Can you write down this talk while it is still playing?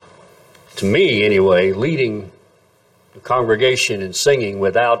to me anyway, leading the congregation in singing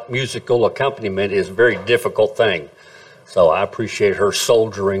without musical accompaniment is a very difficult thing. So I appreciate her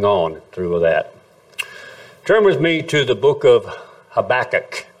soldiering on through that. Turn with me to the book of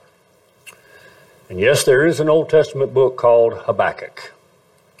Habakkuk. And yes, there is an Old Testament book called Habakkuk.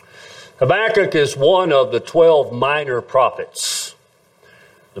 Habakkuk is one of the 12 minor prophets.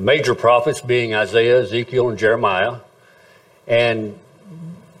 The major prophets being Isaiah, Ezekiel, and Jeremiah. And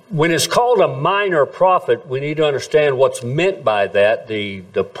when it's called a minor prophet, we need to understand what's meant by that.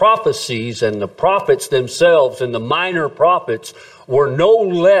 The prophecies and the prophets themselves and the minor prophets were no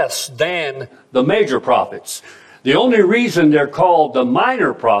less than the major prophets. The only reason they're called the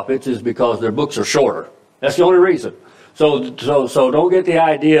minor prophets is because their books are shorter. That's the only reason. So don't get the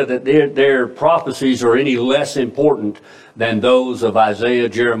idea that their prophecies are any less important than those of Isaiah,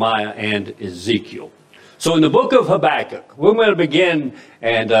 Jeremiah, and Ezekiel. So in the book of Habakkuk, we're going to begin,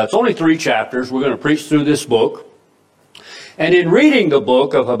 and it's only 3 chapters. We're going to preach through this book. And in reading the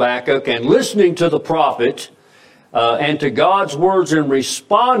book of Habakkuk and listening to the prophet and to God's words and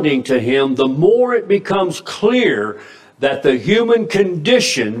responding to him, the more it becomes clear that the human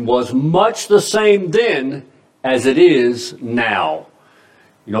condition was much the same then as it is now.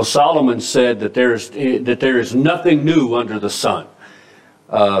 You know, Solomon said that there is nothing new under the sun.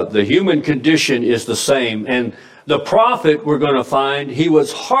 The human condition is the same. And the prophet, we're going to find, he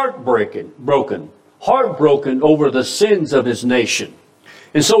was heartbroken over the sins of his nation.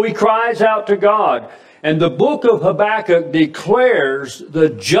 And so he cries out to God. And the book of Habakkuk declares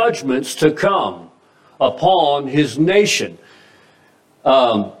the judgments to come upon his nation.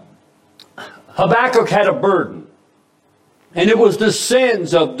 Habakkuk had a burden. And it was the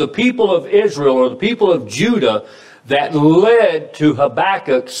sins of the people of Israel or the people of Judah that led to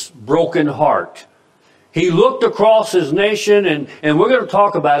Habakkuk's broken heart. He looked across his nation, and we're going to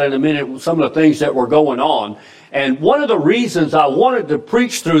talk about in a minute some of the things that were going on. And one of the reasons I wanted to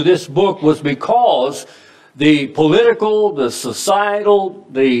preach through this book was because the political, the societal,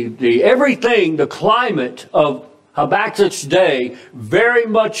 the everything, the climate of Habakkuk's day very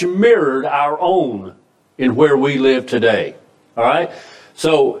much mirrored our own in where we live today. All right?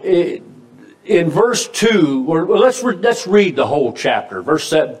 So in verse 2, let's read the whole chapter,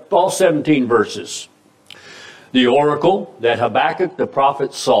 all 17 verses. The oracle that Habakkuk the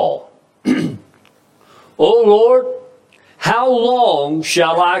prophet saw. O Lord, how long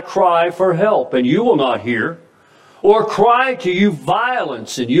shall I cry for help, and you will not hear? Or cry to you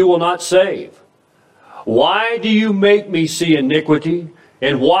violence, and you will not save? Why do you make me see iniquity?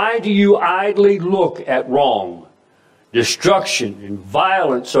 And why do you idly look at wrong? Destruction and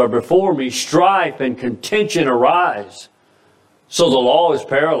violence are before me, strife and contention arise. So the law is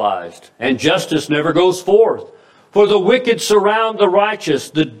paralyzed, and justice never goes forth. For the wicked surround the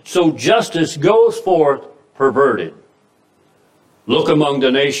righteous, so justice goes forth perverted. Look among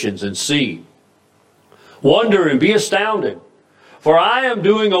the nations and see. Wonder and be astounded. For I am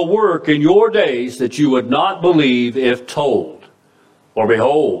doing a work in your days that you would not believe if told. For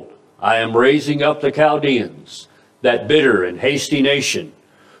behold, I am raising up the Chaldeans, that bitter and hasty nation,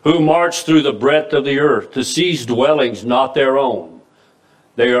 who march through the breadth of the earth to seize dwellings not their own.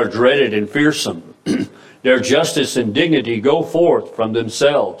 They are dreaded and fearsome. Their justice and dignity go forth from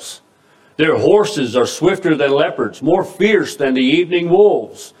themselves. Their horses are swifter than leopards, more fierce than the evening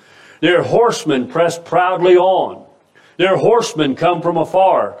wolves. Their horsemen press proudly on. Their horsemen come from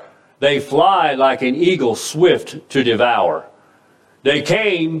afar. They fly like an eagle swift to devour.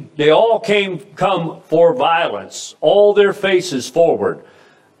 They all come for violence, all their faces forward.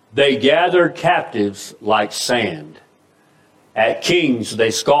 They gathered captives like sand. At kings they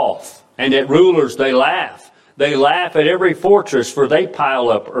scoff, and at rulers they laugh. They laugh at every fortress, for they pile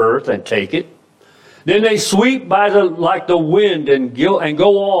up earth and take it. Then they sweep by like the wind and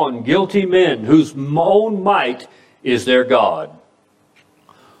go on, guilty men, whose own might is their God.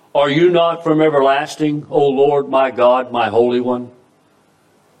 Are you not from everlasting, O Lord my God, my Holy One?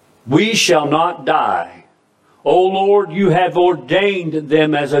 We shall not die. O Lord, you have ordained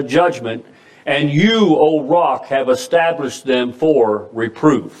them as a judgment, and you, O rock, have established them for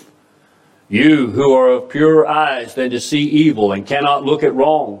reproof. You who are of purer eyes than to see evil and cannot look at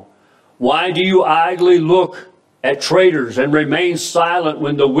wrong, why do you idly look at traitors and remain silent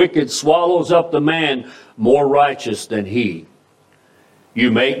when the wicked swallows up the man more righteous than he? You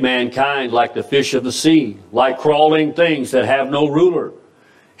make mankind like the fish of the sea, like crawling things that have no ruler.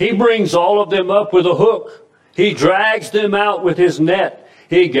 He brings all of them up with a hook. He drags them out with his net.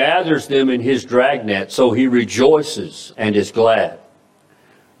 He gathers them in his dragnet, so he rejoices and is glad.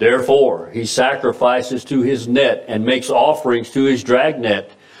 Therefore, he sacrifices to his net and makes offerings to his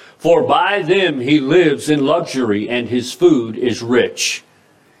dragnet. For by them he lives in luxury, and his food is rich.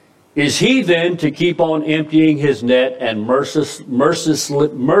 Is he then to keep on emptying his net and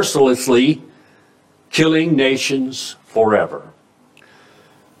mercilessly killing nations forever?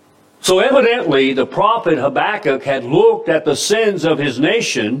 So evidently the prophet Habakkuk had looked at the sins of his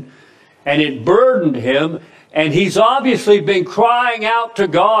nation, and it burdened him, and he's obviously been crying out to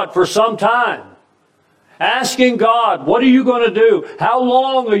God for some time, asking God, what are you going to do? How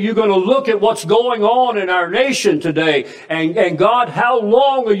long are you going to look at what's going on in our nation today? And God, how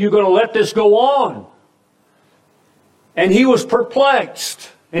long are you going to let this go on? And he was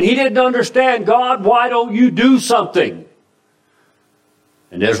perplexed, and he didn't understand, God, why don't you do something?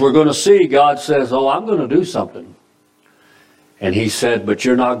 And as we're going to see, God says, oh, I'm going to do something. And he said, but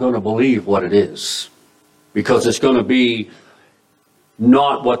you're not going to believe what it is, because it's going to be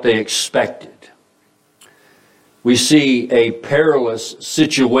not what they expected. We see a perilous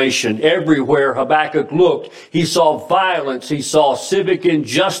situation. Everywhere Habakkuk looked, he saw violence, he saw civic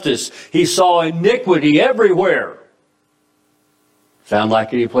injustice, he saw iniquity everywhere. Sound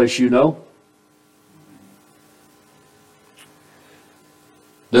like any place you know?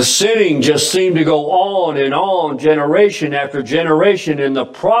 The sinning just seemed to go on and on, generation after generation, and the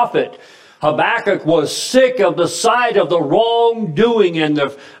prophet Habakkuk was sick of the sight of the wrongdoing,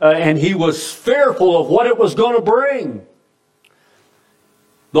 and he was fearful of what it was going to bring.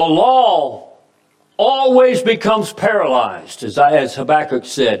 The law always becomes paralyzed, as Habakkuk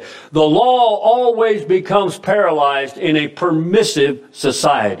said. The law always becomes paralyzed in a permissive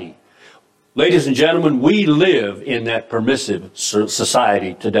society. Ladies and gentlemen, we live in that permissive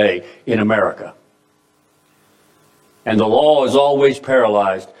society today in America. And the law is always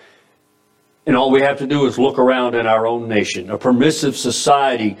paralyzed. And all we have to do is look around in our own nation. A permissive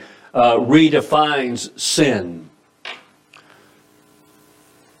society redefines sin.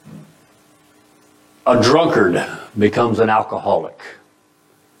 A drunkard becomes an alcoholic.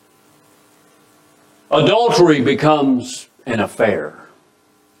 Adultery becomes an affair.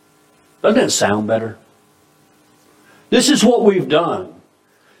 Doesn't it sound better? This is what we've done.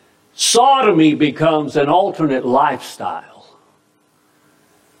 Sodomy becomes an alternate lifestyle.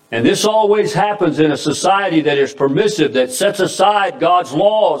 And this always happens in a society that is permissive, that sets aside God's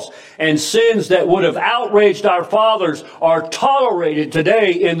laws, and sins that would have outraged our fathers are tolerated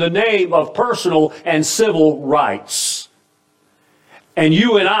today in the name of personal and civil rights. And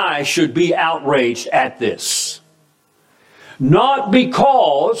you and I should be outraged at this. Not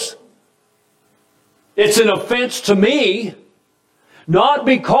because it's an offense to me, not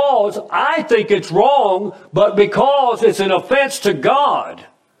because I think it's wrong, but because it's an offense to God.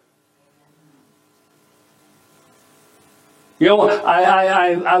 You know,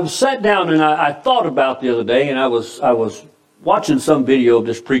 I sat down and I thought about the other day, and I was watching some video of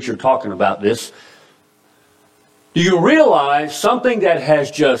this preacher talking about this. Do you realize something that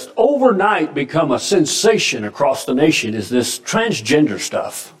has just overnight become a sensation across the nation is this transgender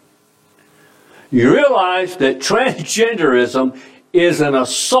stuff? You realize that transgenderism is an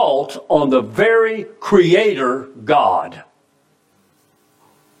assault on the very Creator God.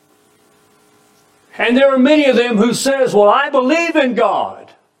 And there are many of them who says, well, I believe in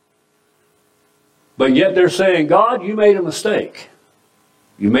God. But yet they're saying, God, you made a mistake.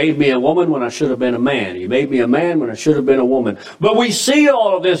 You made me a woman when I should have been a man. You made me a man when I should have been a woman. But we see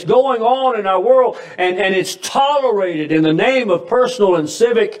all of this going on in our world, and it's tolerated in the name of personal and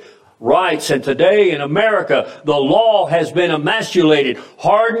civic rights. And today in America, the law has been emasculated.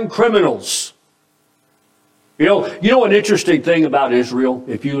 Hardened criminals. You know an interesting thing about Israel,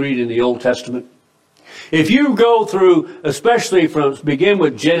 if you read in the Old Testament? If you go through, especially begin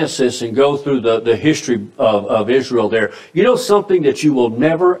with Genesis and go through the history of Israel there, you know something that you will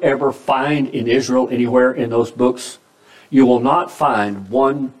never ever find in Israel anywhere in those books? You will not find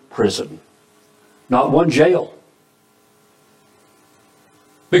one prison, not one jail.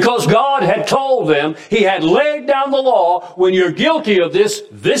 Because God had told them, He had laid down the law, when you're guilty of this,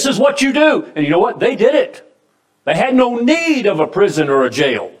 this is what you do. And you know what? They did it. They had no need of a prison or a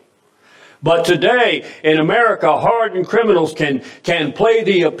jail. But today, in America, hardened criminals can play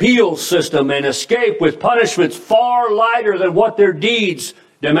the appeal system and escape with punishments far lighter than what their deeds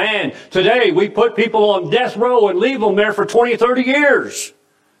demand. Today, we put people on death row and leave them there for 20, 30 years.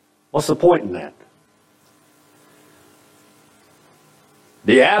 What's the point in that?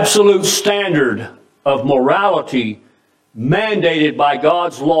 The absolute standard of morality mandated by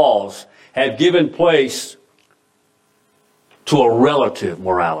God's laws have given place to a relative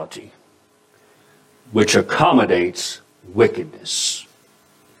morality, which accommodates wickedness.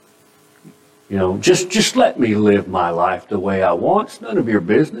 You know, just let me live my life the way I want. It's none of your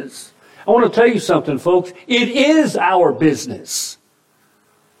business. I want to tell you something, folks. It is our business.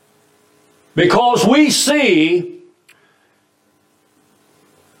 Because we see,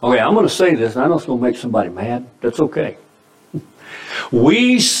 okay, I'm going to say this, and I know it's going to make somebody mad. That's okay.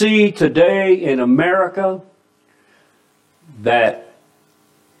 We see today in America that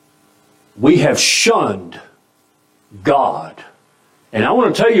we have shunned God. And I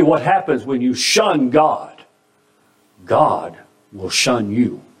want to tell you what happens when you shun God. God will shun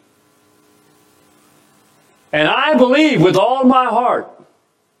you. And I believe with all my heart,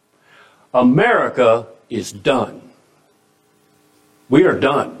 America is done. We are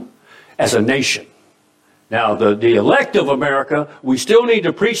done as a nation. Now, the elect of America, we still need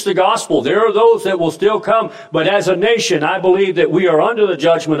to preach the gospel. There are those that will still come. But as a nation, I believe that we are under the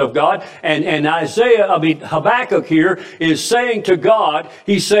judgment of God. And Habakkuk here is saying to God,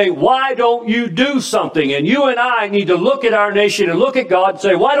 he's saying, why don't you do something? And you and I need to look at our nation and look at God and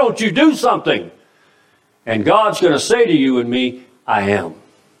say, why don't you do something? And God's going to say to you and me, I am.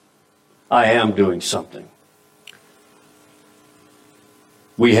 I am doing something.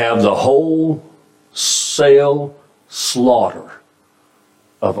 We have the wholesale slaughter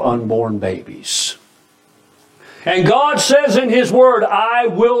of unborn babies. And God says in His Word, I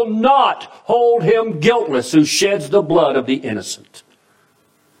will not hold him guiltless who sheds the blood of the innocent.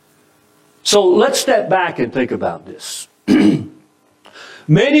 So let's step back and think about this.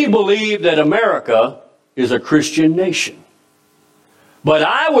 Many believe that America is a Christian nation. But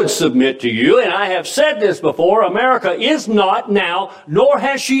I would submit to you, and I have said this before, America is not now, nor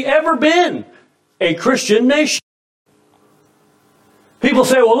has she ever been, a Christian nation. People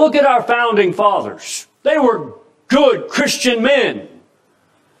say, well, look at our founding fathers. They were good Christian men.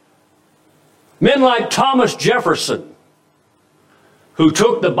 Men like Thomas Jefferson, who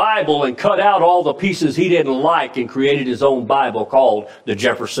took the Bible and cut out all the pieces he didn't like and created his own Bible called the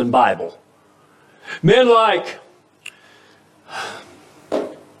Jefferson Bible. Men like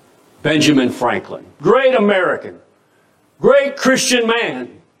Benjamin Franklin, great American, great Christian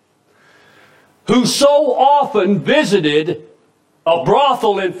man, who so often visited a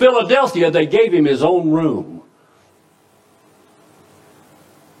brothel in Philadelphia, they gave him his own room.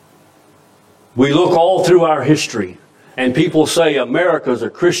 We look all through our history, and people say America's a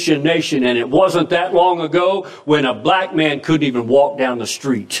Christian nation, and it wasn't that long ago when a black man couldn't even walk down the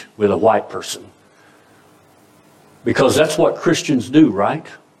street with a white person. Because that's what Christians do, right?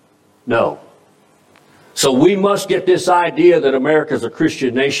 No. So we must get this idea that America's a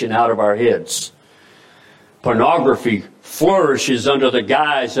Christian nation out of our heads. Pornography flourishes under the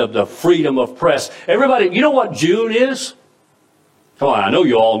guise of the freedom of press. Everybody, you know what June is? Come on, I know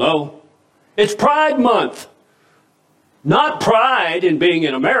you all know. It's Pride Month. Not pride in being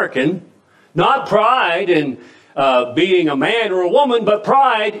an American, not pride in being a man or a woman, but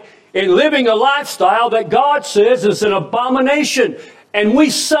pride in living a lifestyle that God says is an abomination. And we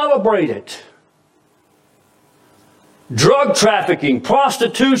celebrate it. Drug trafficking,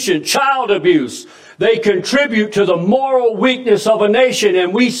 prostitution, child abuse, they contribute to the moral weakness of a nation.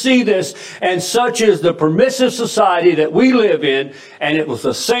 And we see this, and such is the permissive society that we live in. And it was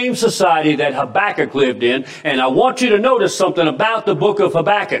the same society that Habakkuk lived in. And I want you to notice something about the book of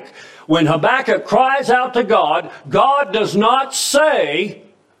Habakkuk. When Habakkuk cries out to God, God does not say,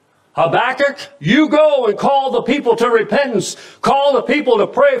 Habakkuk, you go and call the people to repentance. Call the people to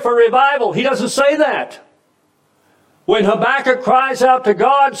pray for revival. He doesn't say that. When Habakkuk cries out to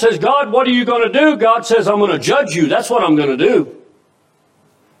God, says, God, what are you going to do? God says, I'm going to judge you. That's what I'm going to do.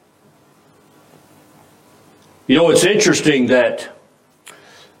 You know, it's interesting that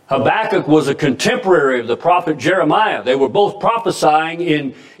Habakkuk was a contemporary of the prophet Jeremiah. They were both prophesying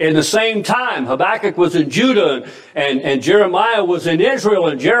in the same time. Habakkuk was in Judah and Jeremiah was in Israel,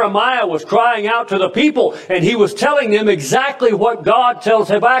 and Jeremiah was crying out to the people, and he was telling them exactly what God tells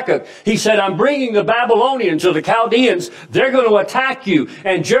Habakkuk. He said, I'm bringing the Babylonians or the Chaldeans. They're going to attack you.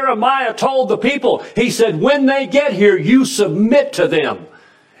 And Jeremiah told the people, he said, when they get here, you submit to them.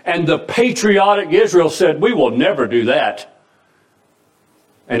 And the patriotic Israel said, we will never do that.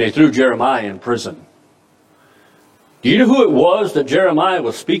 And they threw Jeremiah in prison. Do you know who it was that Jeremiah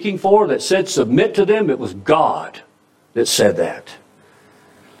was speaking for that said submit to them? It was God that said that.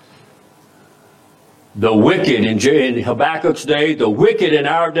 The wicked in Habakkuk's day, the wicked in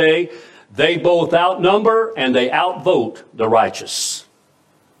our day, they both outnumber and they outvote the righteous.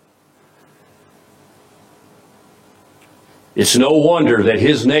 It's no wonder that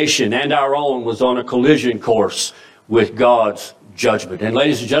his nation and our own was on a collision course with God's judgment. And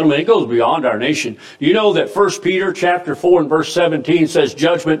ladies and gentlemen, it goes beyond our nation. Do you know that 1 Peter chapter 4 and verse 17 says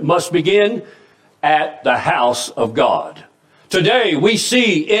judgment must begin at the house of God. Today we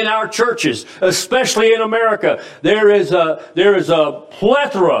see in our churches, especially in America, there is a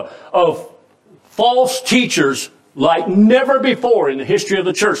plethora of false teachers like never before in the history of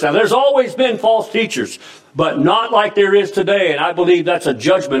the church. Now, there's always been false teachers, but not like there is today, and I believe that's a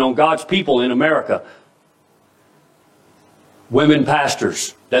judgment on God's people in America. Women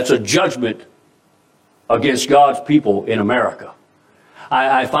pastors, that's a judgment against God's people in America.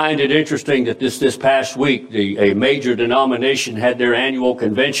 I find it interesting that this past week, a major denomination had their annual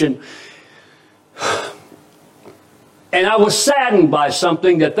convention. And I was saddened by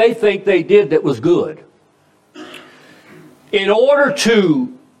something that they think they did that was good. In order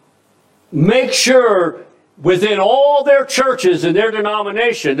to make sure within all their churches and their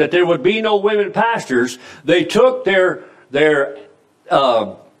denomination that there would be no women pastors, they took their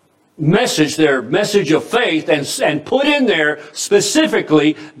message of faith and put in there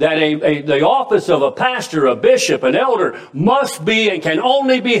specifically that the office of a pastor, a bishop, an elder must be and can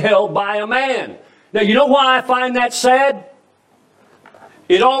only be held by a man. Now, you know why I find that sad?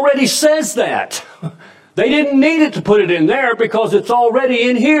 It already says that. They didn't need it to put it in there because it's already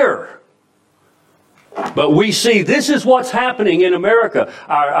in here. But we see this is what's happening in America.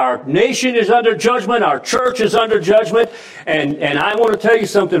 Our nation is under judgment. Our church is under judgment. And I want to tell you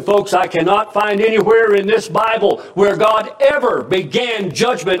something, folks. I cannot find anywhere in this Bible where God ever began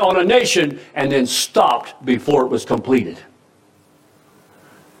judgment on a nation and then stopped before it was completed.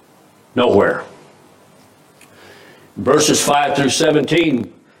 Nowhere. Verses 5 through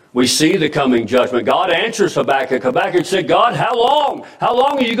 17, we see the coming judgment. God answers Habakkuk. Habakkuk said, God, how long? How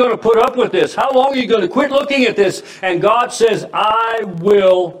long are you going to put up with this? How long are you going to quit looking at this? And God says, I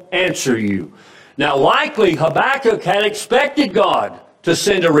will answer you. Now, likely Habakkuk had expected God to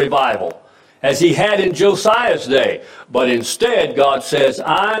send a revival, as he had in Josiah's day. But instead, God says,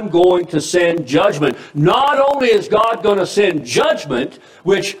 I'm going to send judgment. Not only is God going to send judgment,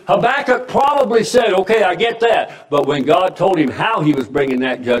 which Habakkuk probably said, okay, I get that. But when God told him how he was bringing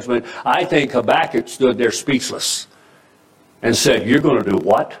that judgment, I think Habakkuk stood there speechless and said, you're going to do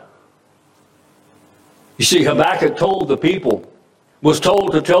what? You see, Habakkuk was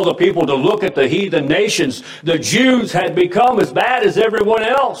told to tell the people to look at the heathen nations. The Jews had become as bad as everyone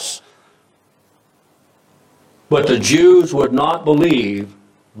else. But the Jews would not believe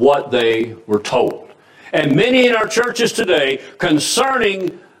what they were told. And many in our churches today,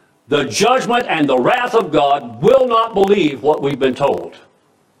 concerning the judgment and the wrath of God, will not believe what we've been told.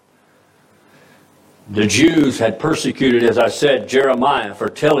 The Jews had persecuted, as I said, Jeremiah for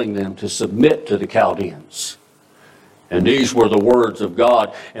telling them to submit to the Chaldeans. And these were the words of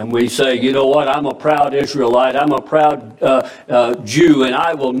God. And we say, you know what, I'm a proud Israelite, I'm a proud Jew, and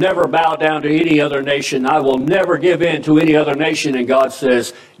I will never bow down to any other nation. I will never give in to any other nation. And God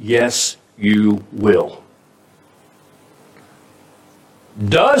says, yes, you will.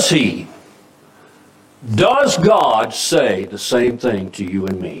 Does God say the same thing to you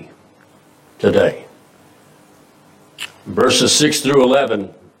and me today? Verses 6 through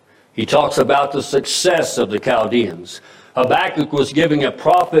 11. He talks about the success of the Chaldeans. Habakkuk was giving a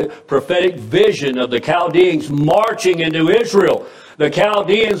prophetic vision of the Chaldeans marching into Israel. The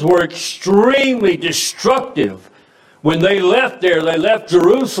Chaldeans were extremely destructive. When they left there, they left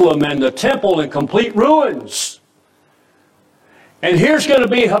Jerusalem and the temple in complete ruins. And here's going to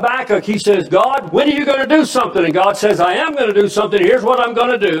be Habakkuk. He says, God, when are you going to do something? And God says, I am going to do something. Here's what I'm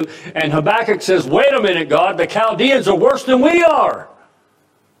going to do. And Habakkuk says, wait a minute, God, the Chaldeans are worse than we are.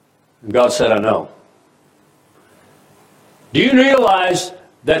 And God said, I know. Do you realize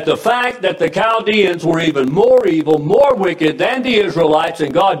that the fact that the Chaldeans were even more evil, more wicked than the Israelites,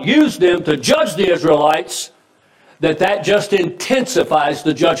 and God used them to judge the Israelites, that just intensifies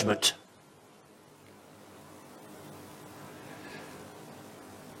the judgment?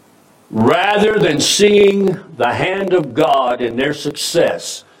 Rather than seeing the hand of God in their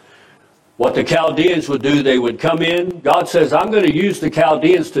success, what the Chaldeans would do, they would come in. God says, I'm going to use the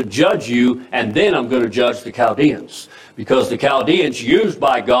Chaldeans to judge you, and then I'm going to judge the Chaldeans. Because the Chaldeans used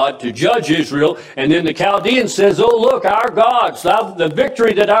by God to judge Israel, and then the Chaldeans says, oh, look, our gods, the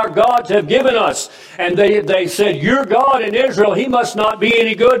victory that our gods have given us. And they said, your God in Israel, he must not be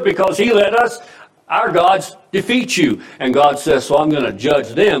any good because he let us, our gods, defeat you. And God says, so I'm going to judge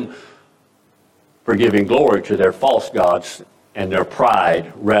them for giving glory to their false gods and their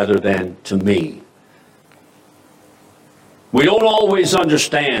pride rather than to me. We don't always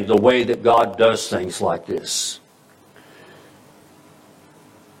understand the way that God does things like this.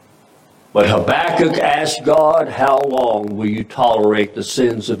 But Habakkuk asked God, how long will you tolerate the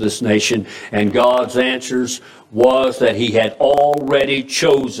sins of this nation? And God's answers was that he had already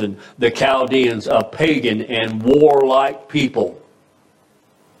chosen the Chaldeans, a pagan and warlike people.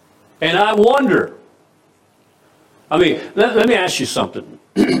 And I wonder, let me ask you something.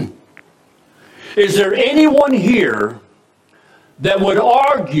 Is there anyone here that would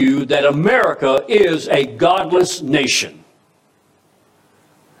argue that America is a godless nation?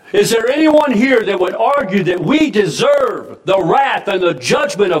 Is there anyone here that would argue that we deserve the wrath and the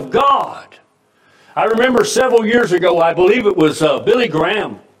judgment of God? I remember several years ago, I believe it was Billy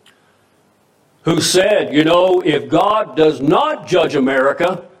Graham, who said, you know, if God does not judge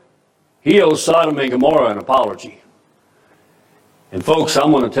America, he owes Sodom and Gomorrah an apology. And folks,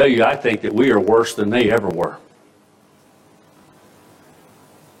 I'm going to tell you, I think that we are worse than they ever were.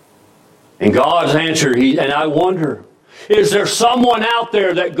 And God's answer, and I wonder, is there someone out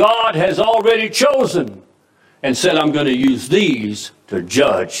there that God has already chosen and said, I'm going to use these to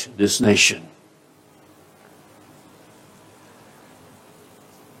judge this nation?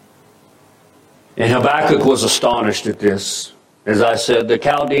 And Habakkuk was astonished at this. As I said, the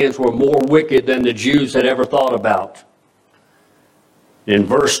Chaldeans were more wicked than the Jews had ever thought about. In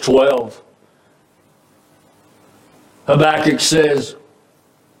verse 12, Habakkuk says,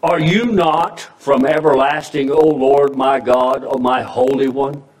 are you not from everlasting, O Lord, my God, O my Holy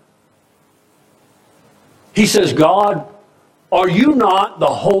One? He says, God, are you not the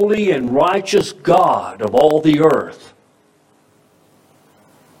holy and righteous God of all the earth?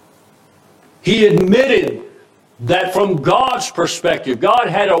 He admitted that from God's perspective, God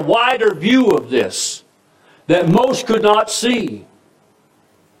had a wider view of this that most could not see.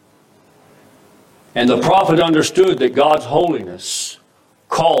 And the prophet understood that God's holiness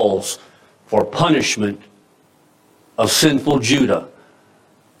calls for punishment of sinful Judah.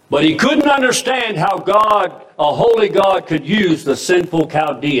 But he couldn't understand how God, a holy God, could use the sinful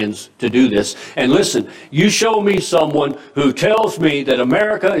Chaldeans to do this. And listen, you show me someone who tells me that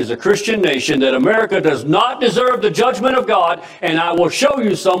America is a Christian nation, that America does not deserve the judgment of God, and I will show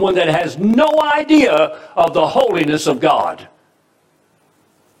you someone that has no idea of the holiness of God.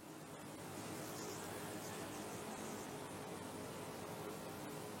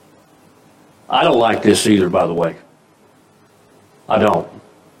 I don't like this either, by the way. I don't.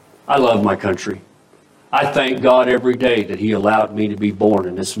 I love my country. I thank God every day that he allowed me to be born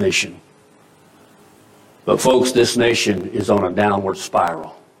in this nation. But folks, this nation is on a downward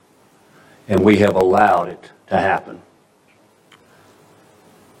spiral, and we have allowed it to happen.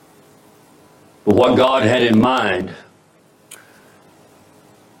 But what God had in mind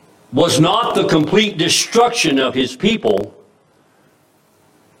was not the complete destruction of his people,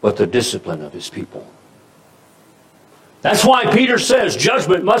 but the discipline of his people. That's why Peter says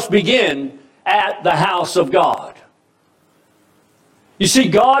judgment must begin at the house of God. You see,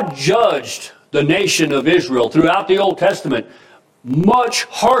 God judged the nation of Israel throughout the Old Testament much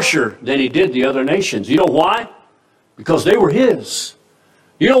harsher than he did the other nations. You know why? Because they were his.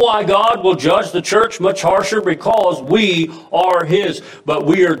 You know why God will judge the church much harsher? Because we are his. But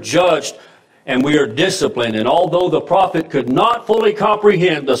we are judged and we are disciplined. And although the prophet could not fully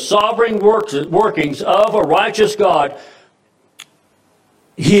comprehend the sovereign workings of a righteous God,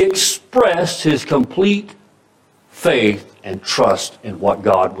 he expressed his complete faith and trust in what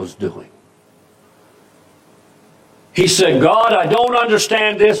God was doing. He said, God, I don't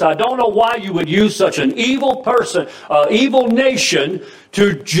understand this. I don't know why you would use such an evil person, evil nation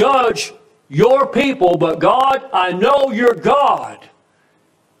to judge your people. But God, I know you're God.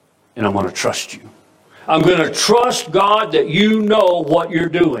 And I'm going to trust you. I'm going to trust, God, that you know what you're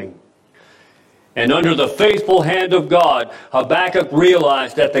doing. And under the faithful hand of God, Habakkuk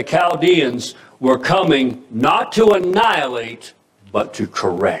realized that the Chaldeans were coming not to annihilate, but to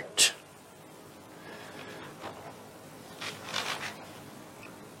correct.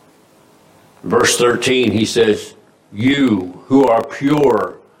 Verse 13, he says, you who are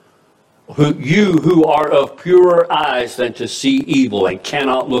pure, you who are of purer eyes than to see evil and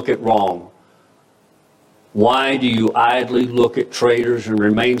cannot look at wrong. Why do you idly look at traitors and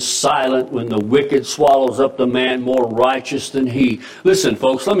remain silent when the wicked swallows up the man more righteous than he? Listen,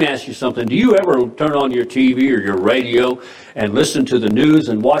 folks, let me ask you something. Do you ever turn on your TV or your radio and listen to the news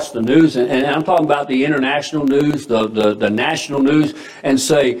and watch the news? And I'm talking about the international news, the national news, and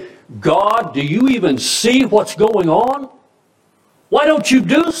say, God, do you even see what's going on? Why don't you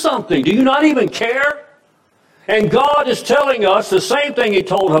do something? Do you not even care? And God is telling us the same thing he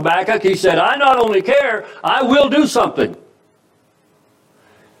told Habakkuk. He said, I not only care, I will do something.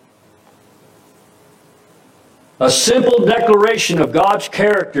 A simple declaration of God's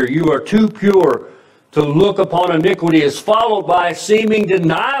character, you are too pure to look upon iniquity, is followed by a seeming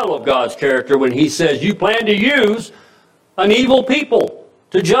denial of God's character when he says, you plan to use an evil people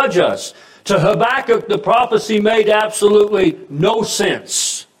to judge us. To Habakkuk, the prophecy made absolutely no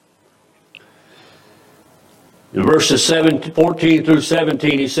sense. In verses 14 through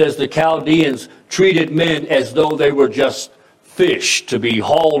 17, he says, the Chaldeans treated men as though they were just fish to be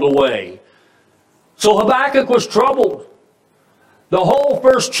hauled away. So Habakkuk was troubled. The whole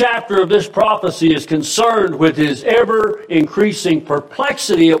first chapter of this prophecy is concerned with his ever-increasing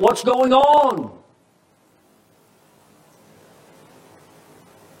perplexity at what's going on.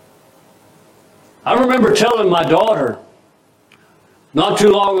 I remember telling my daughter not too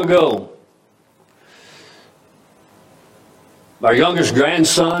long ago, our youngest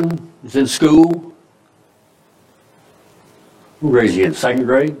grandson is in school. What grade is he in? Second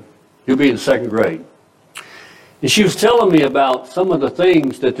grade? He'll be in second grade. And she was telling me about some of the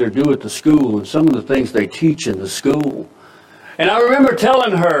things that they do at the school and some of the things they teach in the school. And I remember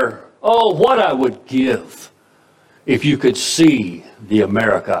telling her, oh, what I would give if you could see the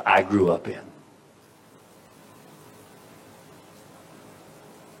America I grew up in.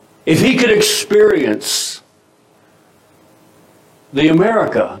 If he could experience the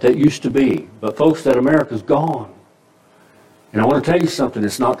America that used to be. But folks, that America's gone. And I want to tell you something,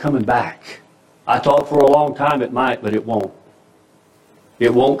 it's not coming back. I thought for a long time it might, but it won't.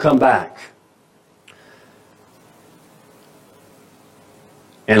 It won't come back.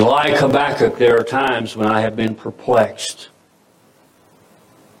 And like Habakkuk, there are times when I have been perplexed.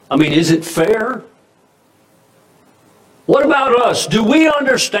 I mean, is it fair? What about us? Do we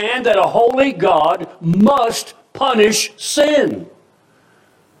understand that a holy God must punish sin?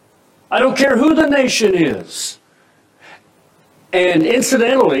 I don't care who the nation is. And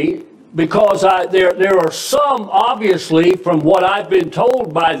incidentally, because there are some, obviously, from what I've been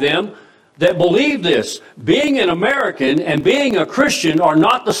told by them, that believe this. Being an American and being a Christian are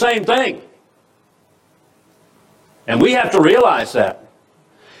not the same thing. And we have to realize that.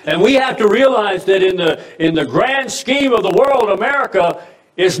 And we have to realize that in the grand scheme of the world, America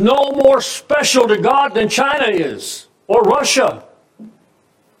is no more special to God than China is, or Russia.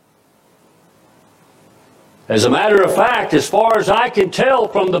 As a matter of fact, as far as I can tell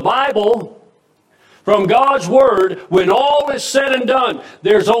from the Bible, from God's Word, when all is said and done,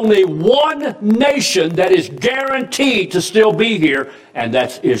 there's only one nation that is guaranteed to still be here, and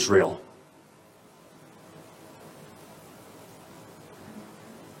that's Israel.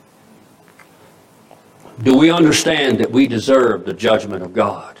 Do we understand that we deserve the judgment of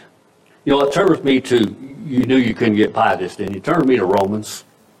God? You know, turn with me to, you knew you couldn't get by this, didn't you? Turn with me to Romans.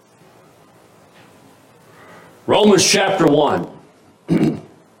 Romans chapter 1.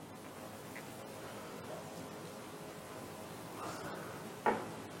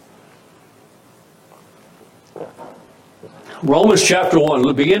 Romans chapter 1,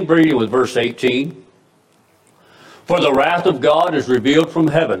 we'll begin reading with verse 18. For the wrath of God is revealed from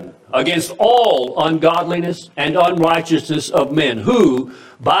heaven against all ungodliness and unrighteousness of men, who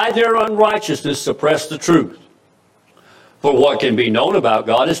by their unrighteousness suppress the truth. For what can be known about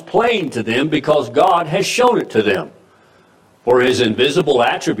God is plain to them, because God has shown it to them. For his invisible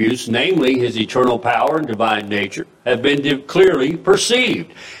attributes, namely his eternal power and divine nature, have been clearly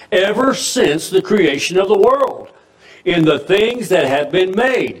perceived ever since the creation of the world, in the things that have been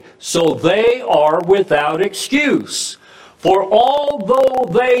made, so they are without excuse. For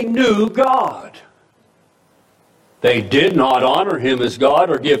although they knew God, they did not honor him as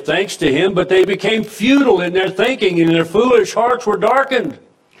God or give thanks to him, but they became futile in their thinking, and their foolish hearts were darkened.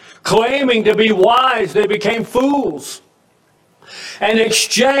 Claiming to be wise, they became fools, and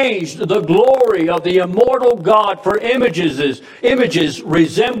exchanged the glory of the immortal God for images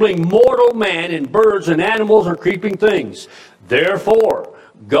resembling mortal man in birds and animals or creeping things. Therefore,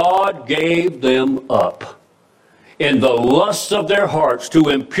 God gave them up in the lusts of their hearts to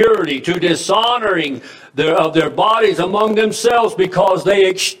impurity, to dishonoring of their bodies among themselves, because they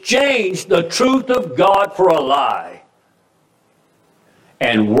exchanged the truth of God for a lie,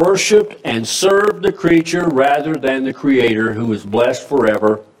 and worshipped and served the creature rather than the Creator, who is blessed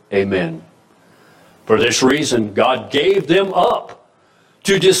forever. Amen. For this reason, God gave them up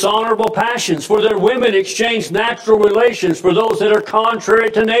to dishonorable passions, for their women exchanged natural relations for those that are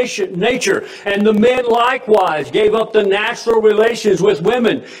contrary to nature. And the men likewise gave up the natural relations with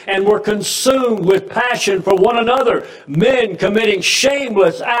women, and were consumed with passion for one another, men committing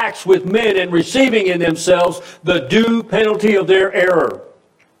shameless acts with men, and receiving in themselves the due penalty of their error.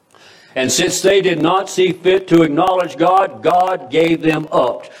 And since they did not see fit to acknowledge God, God gave them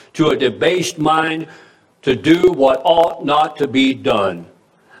up to a debased mind, to do what ought not to be done.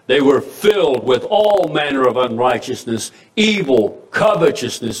 They were filled with all manner of unrighteousness, evil,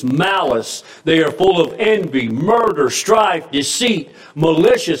 covetousness, malice. They are full of envy, murder, strife, deceit,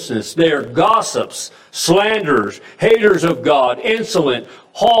 maliciousness. They are gossips, slanderers, haters of God, insolent,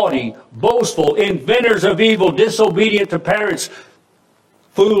 haughty, boastful, inventors of evil, disobedient to parents,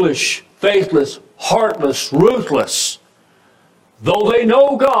 foolish, faithless, heartless, ruthless. Though they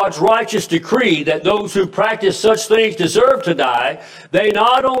know God's righteous decree that those who practice such things deserve to die, they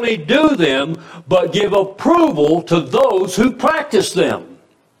not only do them, but give approval to those who practice them.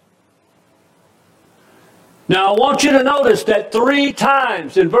 Now I want you to notice that 3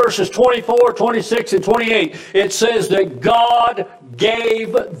 times in verses 24, 26, and 28, it says that God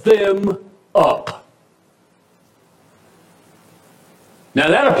gave them up. Now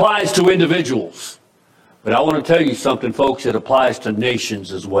that applies to individuals. But I want to tell you something, folks, it applies to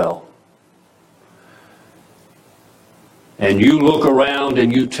nations as well. And you look around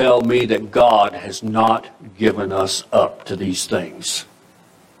and you tell me that God has not given us up to these things.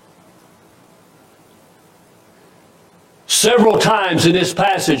 Several times in this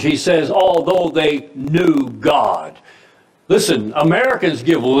passage he says, although they knew God. Listen, Americans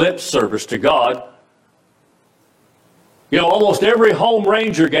give lip service to God. You know, almost every home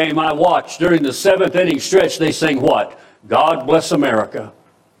Ranger game I watch during the 7th inning stretch, they sing what? God bless America.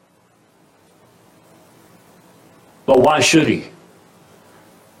 But why should he?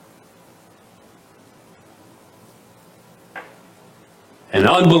 And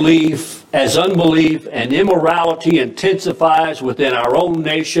as unbelief and immorality intensifies within our own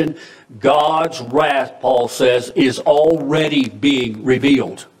nation, God's wrath, Paul says, is already being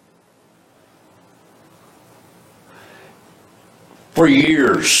revealed. For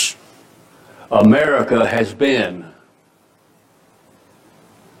years, America has been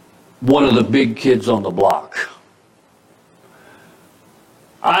one of the big kids on the block.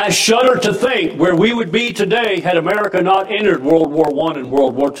 I shudder to think where we would be today had America not entered World War I and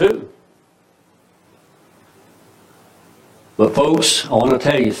World War II. But folks, I want to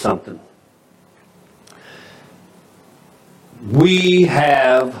tell you something. We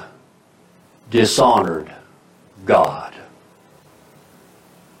have dishonored God.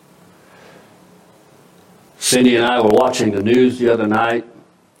 Cindy and I were watching the news the other night.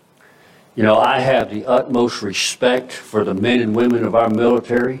 You know, I have the utmost respect for the men and women of our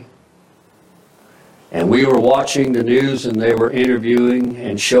military. And we were watching the news and they were interviewing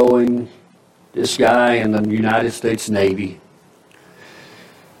and showing this guy in the United States Navy.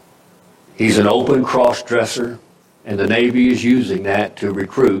 He's an open cross-dresser, and the Navy is using that to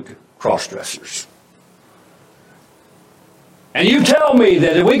recruit cross-dressers. And you tell me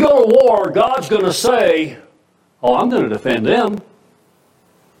that if we go to war, God's going to say, oh, I'm going to defend them.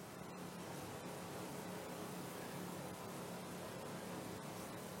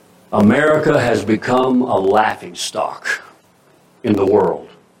 America has become a laughingstock in the world.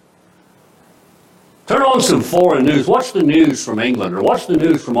 Turn on some foreign news. Watch the news from England or watch the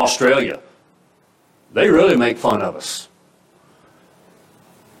news from Australia. They really make fun of us.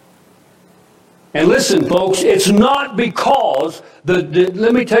 And listen, folks, it's not because,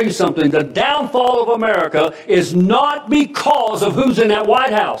 let me tell you something, the downfall of America is not because of who's in that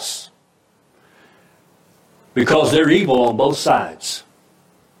White House. Because they're evil on both sides.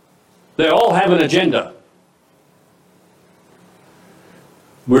 They all have an agenda.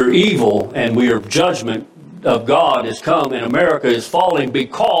 We're evil and judgment of God has come and America is falling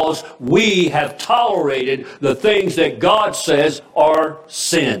because we have tolerated the things that God says are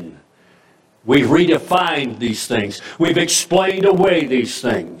sin. We've redefined these things. We've explained away these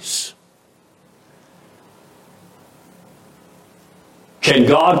things. Can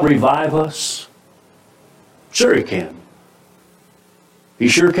God revive us? Sure He can. He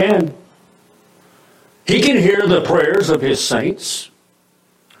sure can. He can hear the prayers of His saints.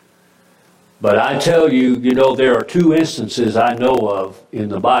 But I tell you, there are 2 instances I know of in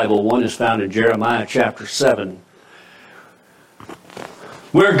the Bible. One is found in Jeremiah chapter 7.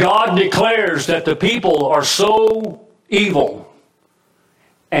 Where God declares that the people are so evil.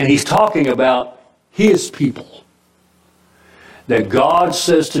 And He's talking about His people. That God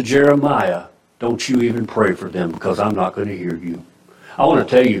says to Jeremiah, don't you even pray for them because I'm not going to hear you. I want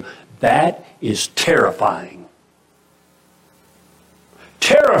to tell you, that is terrifying.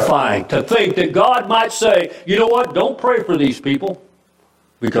 Terrifying to think that God might say, you know what, don't pray for these people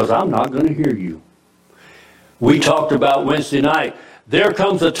because I'm not going to hear you. We talked about Wednesday night. There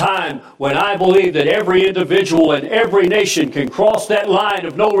comes a time when I believe that every individual and every nation can cross that line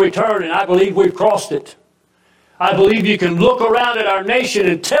of no return, and I believe we've crossed it. I believe you can look around at our nation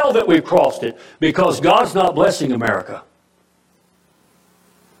and tell that we've crossed it, because God's not blessing America.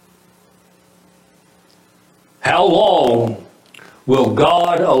 How long will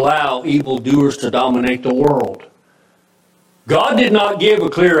God allow evildoers to dominate the world? God did not give a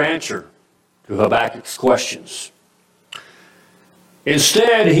clear answer to Habakkuk's questions.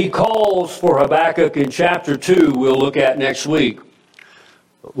 Instead, he calls for Habakkuk in chapter 2, we'll look at next week.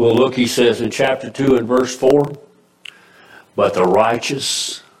 We'll look, he says in chapter 2 and verse 4, "But the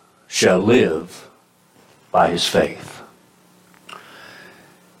righteous shall live by his faith."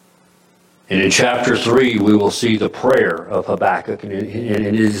 And in chapter 3, we will see the prayer of Habakkuk. And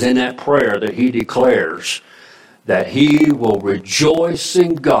it is in that prayer that he declares that he will rejoice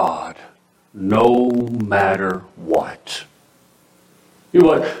in God no matter what. You know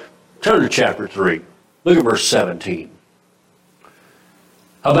what? Turn to chapter 3. Look at verse 17.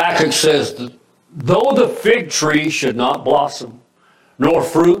 Habakkuk says, "Though the fig tree should not blossom, nor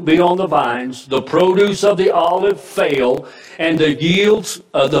fruit be on the vines, the produce of the olive fail, and the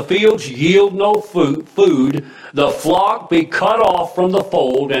fields yield no food, the flock be cut off from the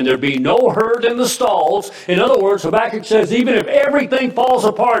fold, and there be no herd in the stalls." In other words, Habakkuk says, even if everything falls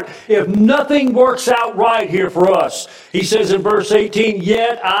apart, if nothing works out right here for us, he says in verse 18,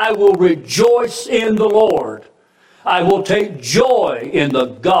 "Yet I will rejoice in the Lord. I will take joy in the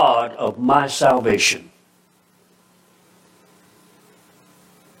God of my salvation."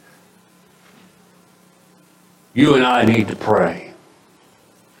 You and I need to pray.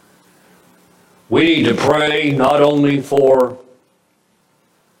 We need to pray not only for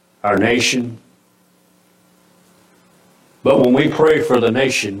our nation, but when we pray for the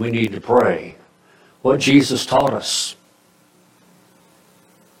nation, we need to pray what Jesus taught us.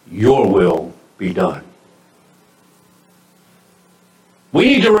 Your will be done. We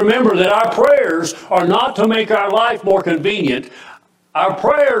need to remember that our prayers are not to make our life more convenient. Our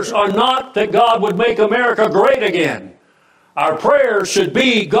prayers are not that God would make America great again. Our prayers should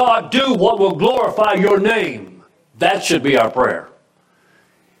be, God, do what will glorify your name. That should be our prayer.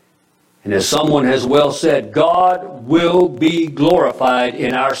 And as someone has well said, God will be glorified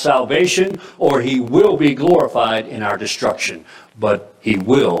in our salvation, or he will be glorified in our destruction. But he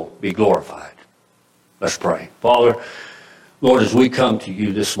will be glorified. Let's pray. Father, Lord, as we come to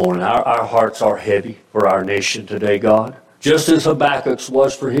you this morning, our hearts are heavy for our nation today, God, just as Habakkuk's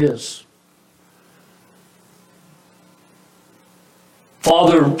was for his.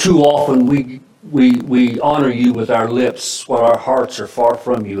 Father, too often we honor you with our lips while our hearts are far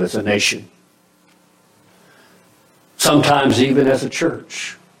from you as a nation. Sometimes even as a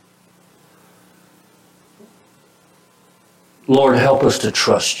church. Lord, help us to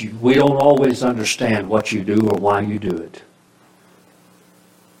trust you. We don't always understand what you do or why you do it.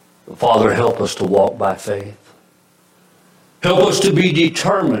 But Father, help us to walk by faith. Help us to be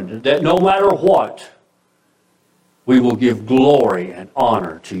determined that no matter what, we will give glory and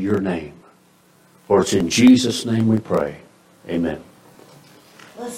honor to your name. For it's in Jesus' name we pray. Amen.